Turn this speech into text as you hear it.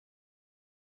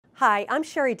Hi, I'm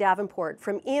Sherry Davenport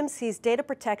from EMC's Data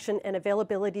Protection and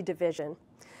Availability Division.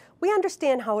 We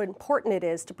understand how important it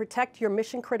is to protect your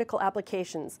mission-critical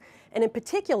applications, and in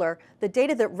particular, the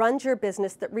data that runs your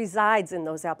business that resides in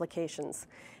those applications.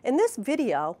 In this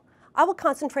video, I will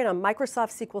concentrate on Microsoft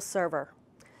SQL Server.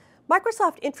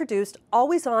 Microsoft introduced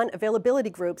always-on availability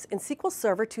groups in SQL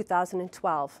Server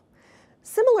 2012.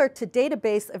 Similar to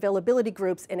database availability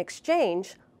groups in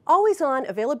Exchange, always-on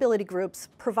availability groups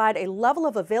provide a level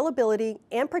of availability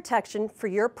and protection for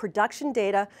your production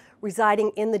data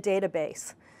residing in the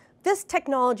database. This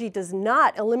technology does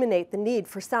not eliminate the need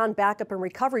for sound backup and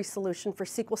recovery solution for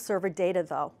SQL Server data,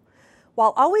 though.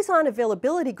 While always-on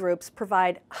availability groups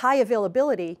provide high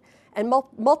availability and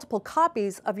multiple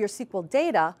copies of your SQL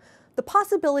data, the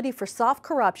possibility for soft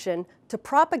corruption to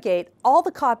propagate all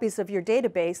the copies of your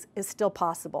database is still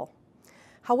possible.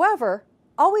 However,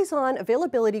 always-on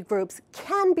availability groups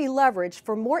can be leveraged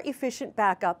for more efficient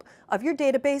backup of your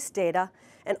database data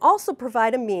and also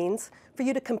provide a means for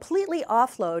you to completely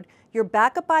offload your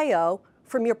backup I/O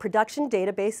from your production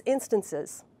database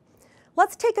instances.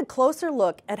 Let's take a closer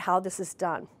look at how this is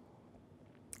done.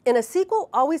 In a SQL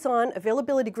always-on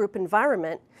availability group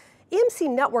environment, EMC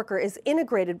NetWorker is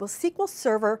integrated with SQL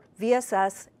Server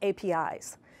VSS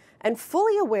APIs and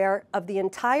fully aware of the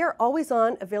entire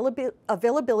always-on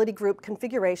availability group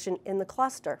configuration in the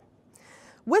cluster.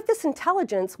 With this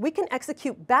intelligence, we can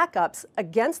execute backups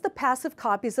against the passive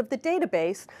copies of the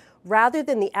database rather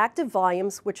than the active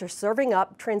volumes which are serving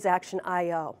up transaction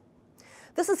I/O.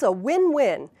 This is a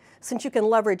win-win since you can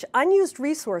leverage unused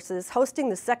resources hosting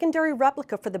the secondary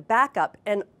replica for the backup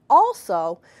and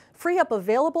also free up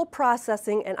available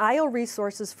processing and I/O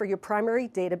resources for your primary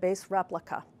database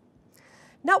replica.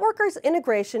 NetWorker's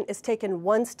integration is taken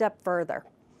one step further.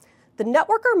 The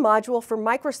NetWorker module for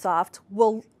Microsoft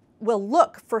will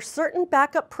look for certain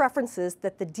backup preferences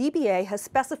that the DBA has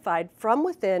specified from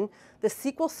within the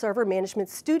SQL Server Management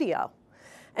Studio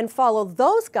and follow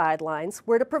those guidelines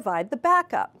where to provide the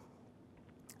backup.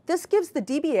 This gives the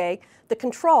DBA the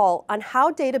control on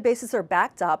how databases are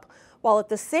backed up, while at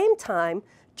the same time,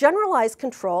 generalized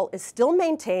control is still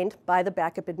maintained by the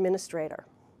backup administrator.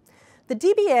 The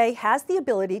DBA has the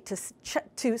ability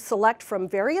to select from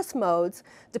various modes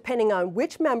depending on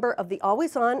which member of the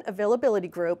always-on availability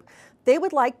group they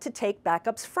would like to take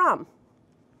backups from.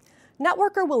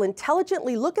 NetWorker will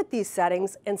intelligently look at these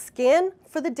settings and scan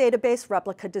for the database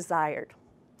replica desired.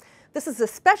 This is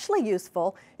especially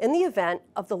useful in the event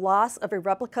of the loss of a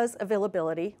replica's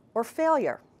availability or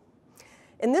failure.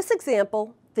 In this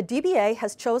example, the DBA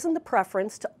has chosen the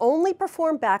preference to only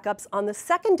perform backups on the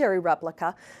secondary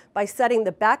replica by setting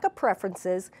the backup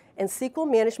preferences in SQL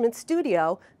Management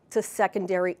Studio to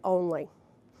secondary only.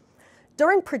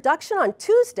 During production on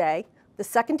Tuesday, the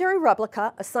secondary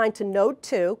replica assigned to Node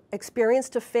 2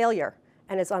 experienced a failure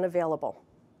and is unavailable.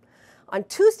 On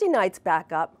Tuesday night's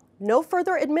backup, no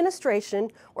further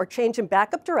administration or change in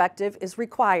backup directive is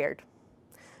required.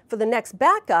 For the next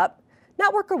backup,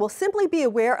 NetWorker will simply be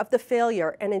aware of the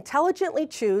failure and intelligently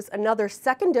choose another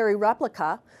secondary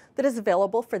replica that is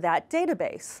available for that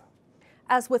database.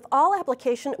 As with all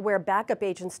application-aware backup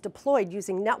agents deployed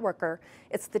using NetWorker,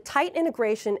 it's the tight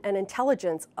integration and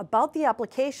intelligence about the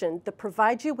application that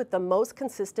provides you with the most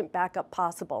consistent backup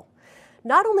possible.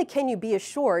 Not only can you be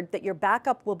assured that your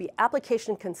backup will be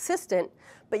application consistent,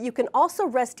 but you can also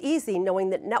rest easy knowing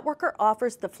that NetWorker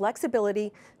offers the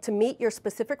flexibility to meet your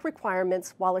specific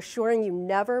requirements while assuring you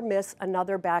never miss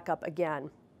another backup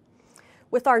again.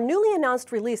 With our newly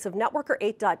announced release of NetWorker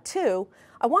 8.2,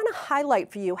 I want to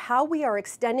highlight for you how we are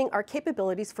extending our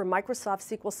capabilities for Microsoft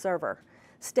SQL Server,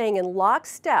 staying in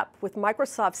lockstep with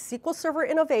Microsoft SQL Server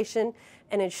innovation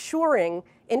and ensuring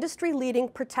industry-leading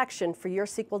protection for your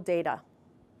SQL data.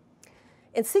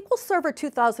 In SQL Server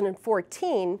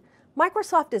 2014,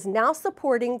 Microsoft is now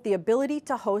supporting the ability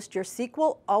to host your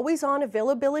SQL always-on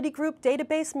availability group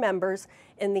database members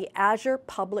in the Azure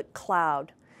public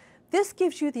cloud. This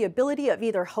gives you the ability of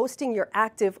either hosting your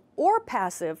active or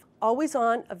passive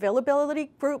always-on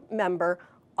availability group member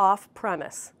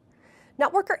off-premise.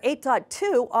 NetWorker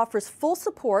 8.2 offers full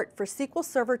support for SQL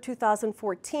Server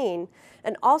 2014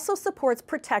 and also supports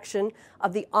protection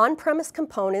of the on-premise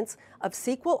components of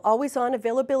SQL always-on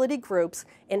availability groups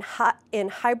in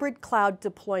hybrid cloud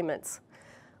deployments.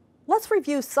 Let's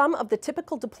review some of the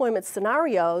typical deployment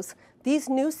scenarios these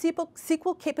new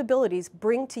SQL capabilities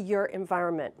bring to your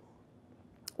environment.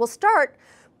 We'll start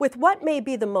with what may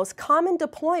be the most common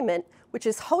deployment, which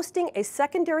is hosting a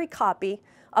secondary copy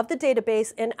of the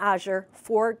database in Azure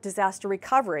for disaster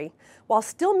recovery, while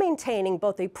still maintaining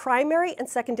both a primary and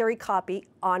secondary copy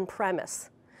on-premise.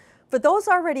 For those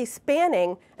already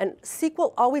spanning an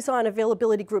SQL always-on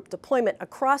availability group deployment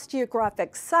across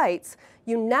geographic sites,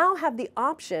 you now have the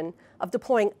option of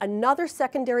deploying another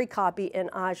secondary copy in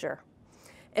Azure.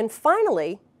 And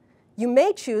finally, you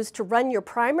may choose to run your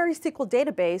primary SQL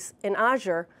database in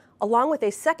Azure along with a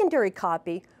secondary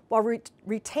copy while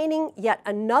retaining yet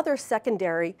another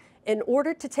secondary in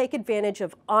order to take advantage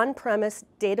of on-premise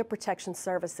data protection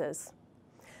services.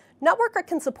 NetWorker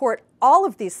can support all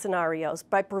of these scenarios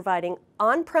by providing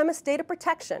on-premise data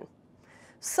protection.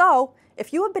 So,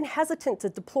 if you have been hesitant to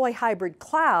deploy hybrid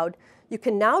cloud, you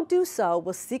can now do so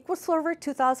with SQL Server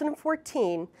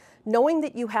 2014, knowing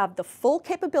that you have the full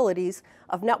capabilities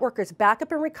of NetWorker's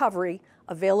backup and recovery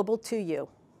available to you.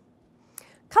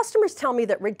 Customers tell me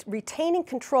that retaining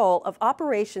control of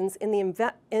operations in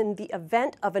the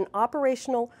event of an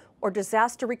operational or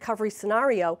disaster recovery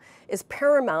scenario is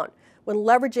paramount when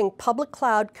leveraging public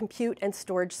cloud compute and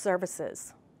storage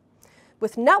services.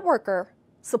 With NetWorker,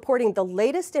 supporting the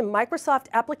latest in Microsoft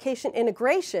application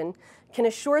integration can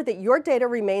assure that your data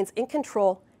remains in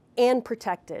control and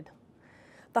protected.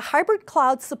 The hybrid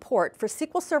cloud support for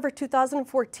SQL Server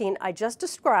 2014 I just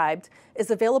described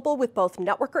is available with both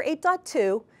NetWorker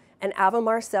 8.2 and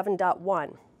Avamar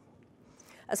 7.1.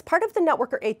 As part of the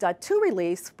NetWorker 8.2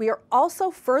 release, we are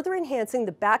also further enhancing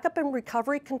the backup and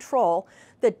recovery control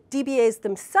that DBAs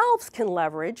themselves can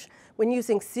leverage when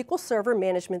using SQL Server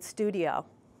Management Studio.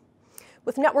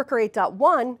 With NetWorker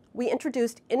 8.1, we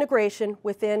introduced integration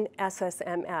within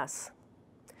SSMS.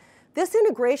 This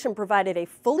integration provided a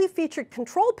fully featured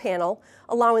control panel,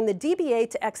 allowing the DBA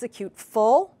to execute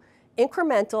full,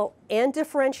 incremental, and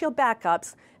differential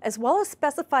backups, as well as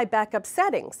specify backup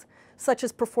settings, such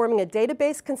as performing a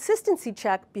database consistency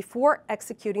check before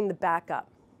executing the backup.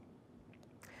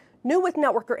 New with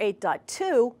NetWorker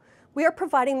 8.2, we are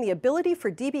providing the ability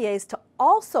for DBAs to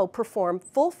also perform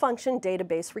full-function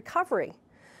database recovery.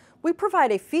 We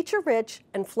provide a feature-rich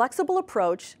and flexible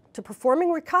approach to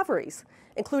performing recoveries,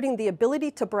 including the ability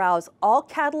to browse all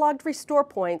cataloged restore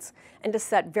points and to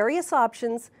set various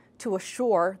options to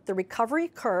assure the recovery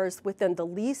occurs within the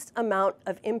least amount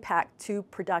of impact to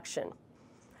production.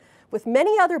 With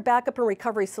many other backup and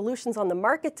recovery solutions on the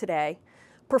market today,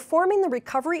 performing the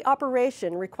recovery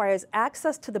operation requires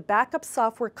access to the backup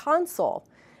software console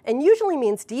and usually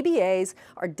means DBAs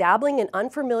are dabbling in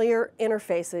unfamiliar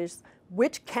interfaces,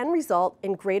 which can result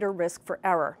in greater risk for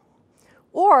error.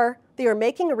 Or they are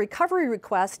making a recovery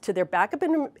request to their backup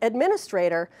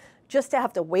administrator just to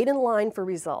have to wait in line for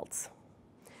results.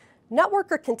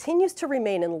 NetWorker continues to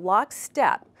remain in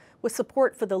lockstep with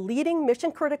support for the leading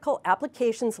mission-critical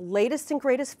application's latest and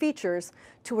greatest features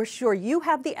to assure you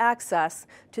have the access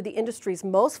to the industry's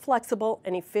most flexible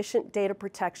and efficient data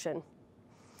protection.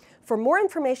 For more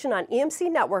information on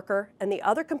EMC NetWorker and the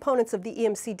other components of the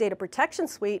EMC Data Protection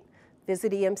Suite,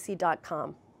 visit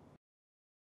emc.com.